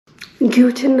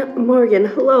Guten Morgen.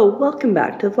 Hello, welcome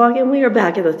back to the vlog, and we are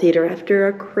back at the theater after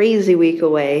a crazy week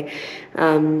away.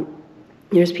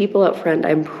 There's people out front.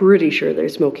 I'm pretty sure they're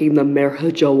smoking the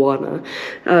marijuana.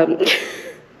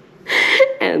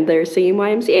 And they're singing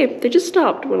YMCA. They just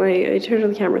stopped when I turned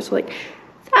on the camera, so like,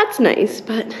 that's nice,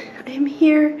 but I'm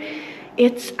here.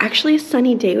 It's actually a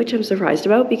sunny day, which I'm surprised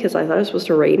about because I thought it was supposed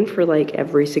to rain for like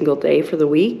every single day for the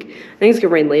week. I think it's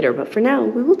gonna rain later, but for now,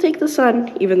 we will take the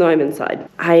sun, even though I'm inside.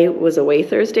 I was away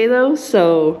Thursday though,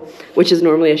 so, which is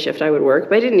normally a shift I would work,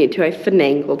 but I didn't need to, I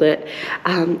finagled it.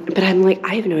 But I'm like,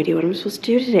 I have no idea what I'm supposed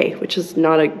to do today, which is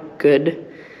not a good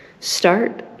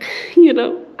start, you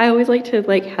know? I always like to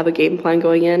like have a game plan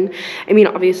going in. I mean,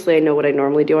 obviously I know what I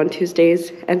normally do on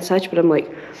Tuesdays and such, but I'm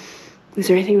like, is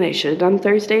there anything that I should have done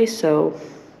Thursday? So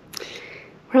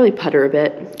probably putter a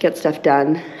bit, get stuff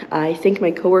done. I think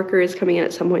my coworker is coming in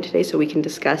at some point today so we can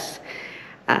discuss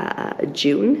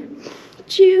June,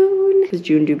 because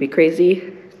June do be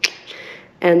crazy.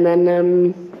 And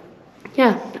then,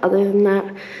 yeah, other than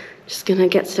that, just gonna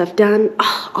get stuff done.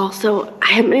 Oh, also,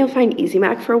 I haven't been able to find Easy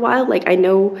Mac for a while. Like, I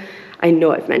know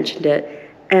I've mentioned it.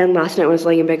 And last night when I was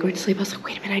laying in bed going to sleep, I was like,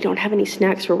 wait a minute, I don't have any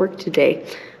snacks for work today.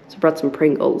 So I brought some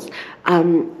Pringles.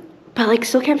 But like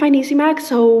still can't find Easy Mac,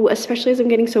 so especially as I'm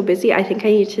getting so busy, I think I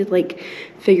need to like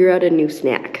figure out a new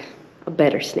snack, a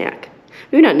better snack.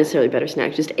 Maybe not necessarily a better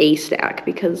snack, just a snack,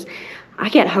 because I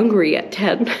get hungry at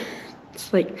 10.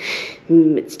 It's like,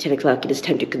 it's 10 o'clock, it is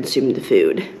time to consume the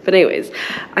food. But anyways,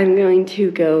 I'm going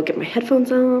to go get my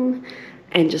headphones on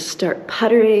and just start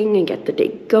puttering and get the day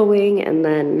going, and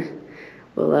then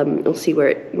we'll see where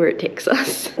it takes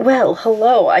us. Well,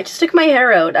 hello. I just took my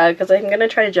hair out because I'm gonna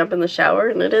try to jump in the shower,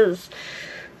 and it is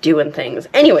doing things.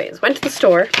 Anyways, went to the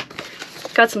store,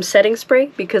 got some setting spray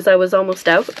because I was almost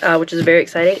out, which is very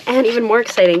exciting. And even more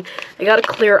exciting, I got a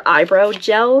clear eyebrow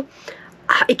gel.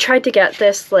 I tried to get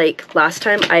this like last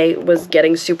time. I was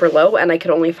getting super low and I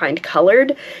could only find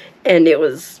colored, and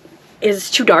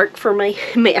it's too dark for my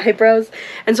eyebrows,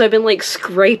 and so I've been like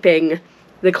scraping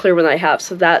the clear one I have,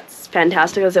 so that's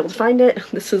fantastic. I was able to find it.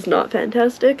 This is not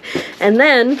fantastic. And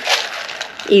then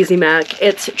Easy Mac.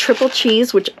 It's triple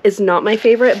cheese, which is not my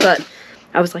favorite, but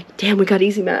I was like, damn, we got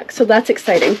Easy Mac, so that's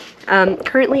exciting.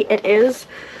 Currently it is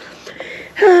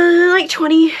like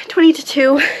 20 to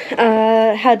 2.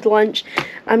 Had lunch.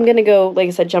 I'm gonna go, like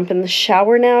I said, jump in the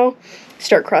shower now,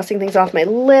 start crossing things off my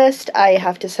list. I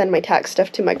have to send my tax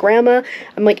stuff to my grandma.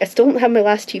 I'm like, I still don't have my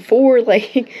last T4.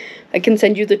 Like, I can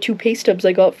send you the 2 pay stubs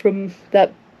I got from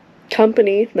that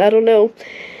company. I don't know.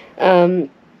 And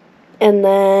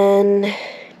then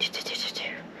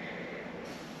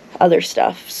other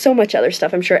stuff. So much other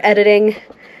stuff, I'm sure. Editing,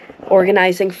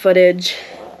 organizing footage.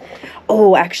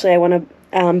 Oh, actually, I want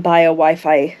to buy a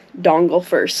Wi-Fi dongle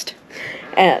first.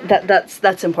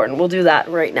 That's important. We'll do that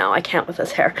right now. I can't with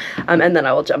this hair. And then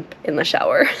I will jump in the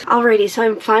shower. Alrighty, so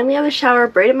I'm finally out of the shower,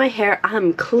 braided my hair.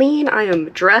 I'm clean. I am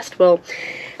dressed. Well,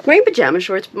 I'm wearing pajama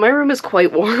shorts, but my room is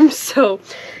quite warm, so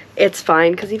it's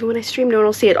fine, because even when I stream, no one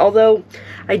will see it. Although,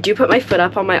 I do put my foot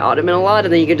up on my ottoman a lot,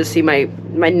 and then you can just see my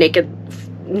naked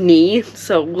knee,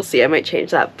 so we'll see. I might change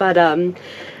that. But, I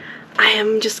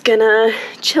am just gonna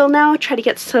chill now, try to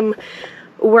get some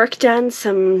work done,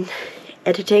 some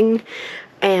editing,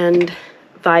 and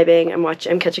vibing.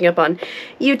 I'm catching up on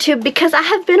YouTube because I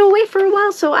have been away for a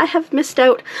while, so I have missed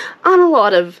out on a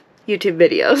lot of YouTube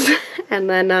videos. And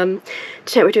then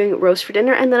tonight we're doing roast for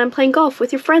dinner, and then I'm playing golf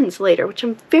with your friends later, which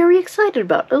I'm very excited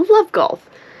about. I love golf.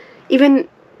 Even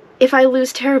if I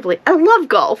lose terribly, I love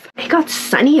golf. It got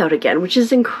sunny out again, which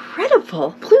is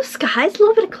incredible. Blue skies, a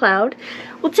little bit of cloud.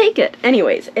 We'll take it.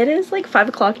 Anyways, it is like 5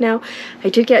 o'clock now. I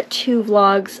did get 2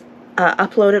 vlogs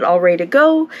uploaded, all ready to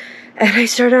go. And I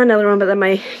started on another one, but then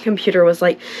my computer was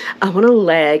like, I want to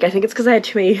lag. I think it's because I had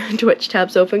too many Twitch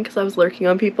tabs open because I was lurking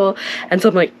on people. And so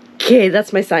I'm like, okay,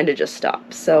 that's my sign to just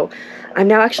stop. So I'm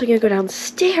now actually going to go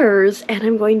downstairs, and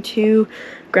I'm going to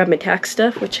grab my tax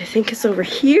stuff, which I think is over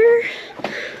here.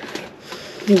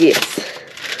 Yes.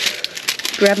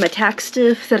 Grab my tax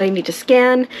stuff that I need to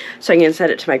scan, so I'm going to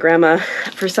send it to my grandma.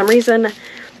 For some reason,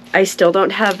 I still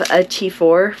don't have a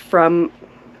T4 from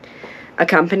a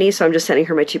company, so I'm just sending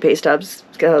her my 2 pay stubs,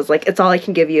 because I was like, it's all I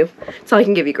can give you. It's all I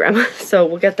can give you, Grandma. So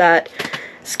we'll get that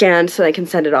scanned so I can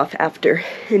send it off after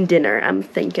dinner, I'm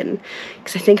thinking,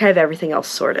 because I think I have everything else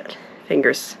sorted.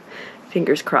 Fingers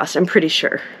crossed. I'm pretty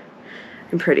sure.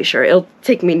 It'll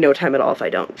take me no time at all if I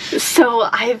don't. So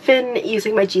I've been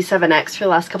using my G7X for the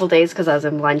last couple days because I was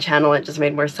in blind channel. It just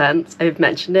made more sense. I've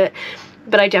mentioned it.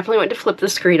 But I definitely went to flip the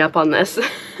screen up on this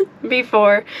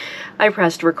before I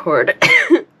pressed record.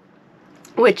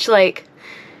 Which, like,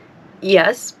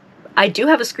 yes, I do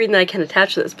have a screen that I can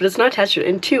attach to this, but it's not attached to it.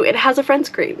 And 2, it has a front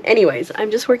screen. Anyways,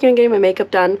 I'm just working on getting my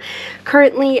makeup done.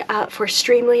 Currently, for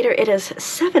stream later, it is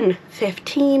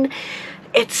 7:15.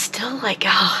 It's still like,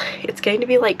 it's going to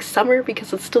be like summer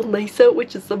because it's still nice out,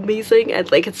 which is amazing. And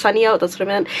like, it's sunny out, that's what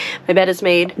I meant. My bed is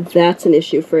made. That's an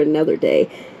issue for another day.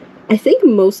 I think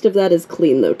most of that is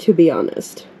clean though, to be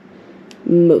honest.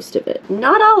 Most of it.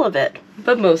 Not all of it,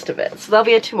 but most of it. So that'll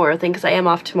be a tomorrow thing because I am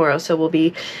off tomorrow, so we'll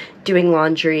be doing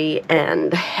laundry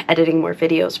and editing more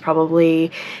videos,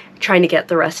 probably trying to get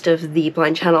the rest of the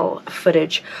blind channel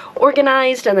footage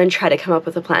organized and then try to come up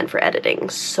with a plan for editing.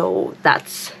 So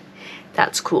that's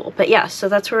cool. But yeah, so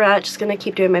that's where we're at. Just gonna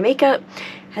keep doing my makeup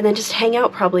and then just hang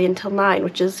out probably until 9,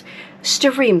 which is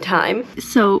stream time.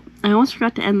 So I almost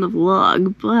forgot to end the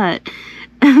vlog, but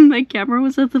my camera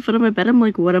was at the foot of my bed. I'm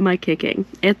like, what am I kicking?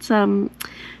 It's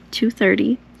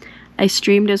 2:30. I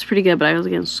streamed, it was pretty good, but I was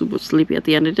getting super sleepy at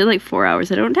the end. I did like 4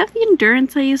 hours. I don't have the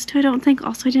endurance I used to, I don't think.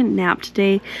 Also, I didn't nap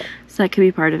today, so that could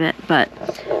be part of it. But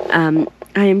I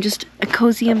am just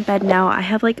cozy in bed now. I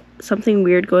have like something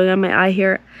weird going on my eye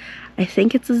here. I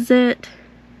think it's a zit.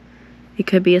 It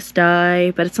could be a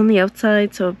sty, but it's on the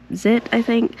outside, so zit, I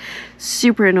think.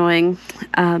 Super annoying.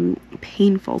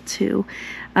 Painful too.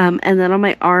 And then on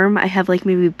my arm, I have like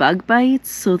maybe bug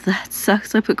bites, so that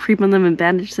sucks. I put cream on them and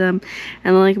bandage them.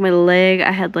 And then like my leg,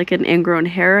 I had like an ingrown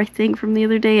hair, I think, from the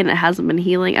other day, and it hasn't been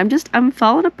healing. I'm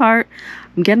falling apart.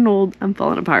 I'm getting old. I'm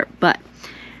falling apart. But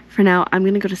for now, I'm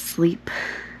gonna go to sleep.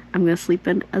 I'm gonna sleep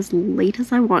in as late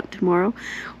as I want tomorrow,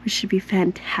 which should be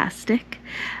fantastic.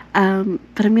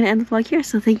 But I'm gonna end the vlog here,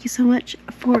 so thank you so much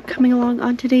for coming along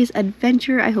on today's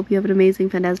adventure. I hope you have an amazing,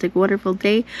 fantastic, wonderful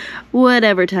day,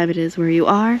 whatever time it is where you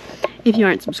are. If you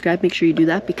aren't subscribed, make sure you do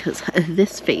that because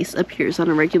this face appears on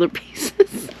a regular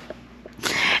basis.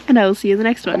 And I will see you in the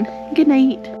next one. Good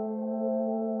night.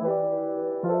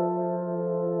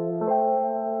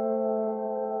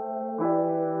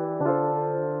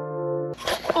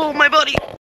 Oh, my body.